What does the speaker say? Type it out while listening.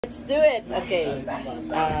Let's do it. Okay.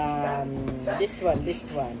 This one.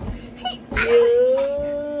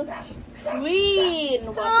 You queen.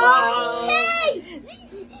 Wow. Okay.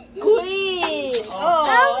 Queen.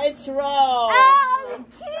 Oh, it's wrong.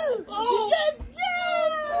 Cute. Good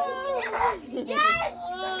job. Yes.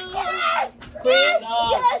 Yes. Queen.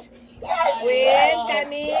 Yes. Yes. Queen,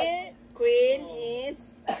 Kami. Queen is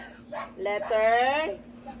letter.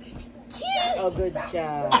 Cute. Oh, good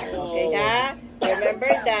job. Okay, ha? Remember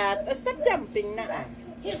that. Oh, stop jumping na.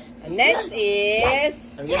 Next is...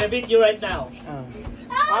 I'm gonna beat you right now.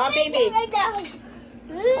 Oh, baby.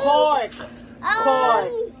 Cork. Cork.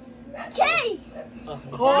 K.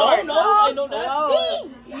 Cork. No, I know that. Oh.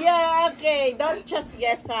 Yeah, okay. Don't just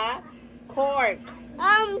guess, ha? Cork.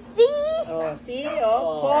 C. Oh, see?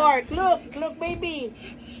 Oh, cork. Look, baby.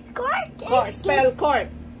 Cork. Cork. Spell cork.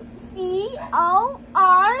 C-O-R-K.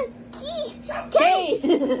 K.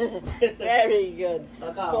 Very good.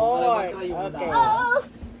 Cork. Okay. Oh.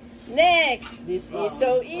 Next. This is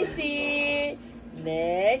so easy.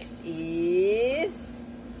 Next is...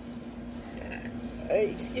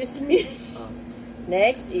 excuse me.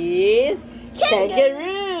 Next is...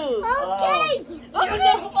 kangaroo. Okay. Oh,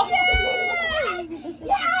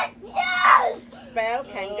 Yes. Yes. Spell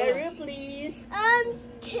kangaroo, please.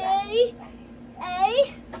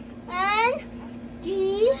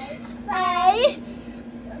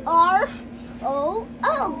 K-A-N-G-A-R-O.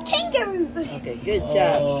 Oh, kangaroo. Okay, good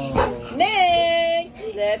job.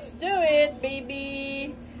 Next, let's do it,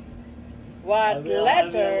 baby. What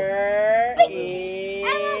letter is... I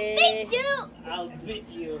will beat you. I'll beat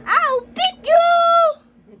you. I'll beat you.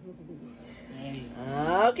 Hey.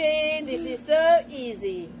 Okay, this is so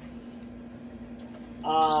easy.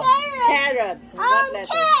 Carrot. Carrot. What letter?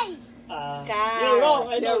 K. You're wrong.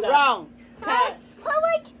 I know You're that. wrong. Carrot. How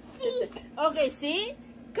like C? Okay, see?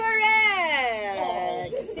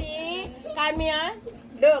 Correct. See? Come here.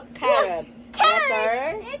 Look, carrot. Letter.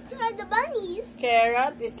 Carrot. It's for the bunnies.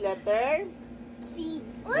 Carrot is letter. C.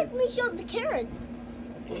 Let me show the carrot.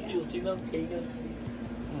 Confusing ng K and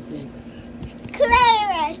C.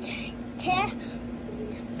 Carrot. Carrot.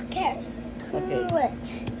 Okay. Carrot.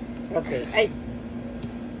 Okay. Ay.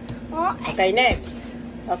 Oh, Okay, next.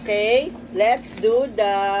 Okay, let's do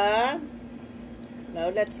the... Now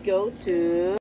let's go to...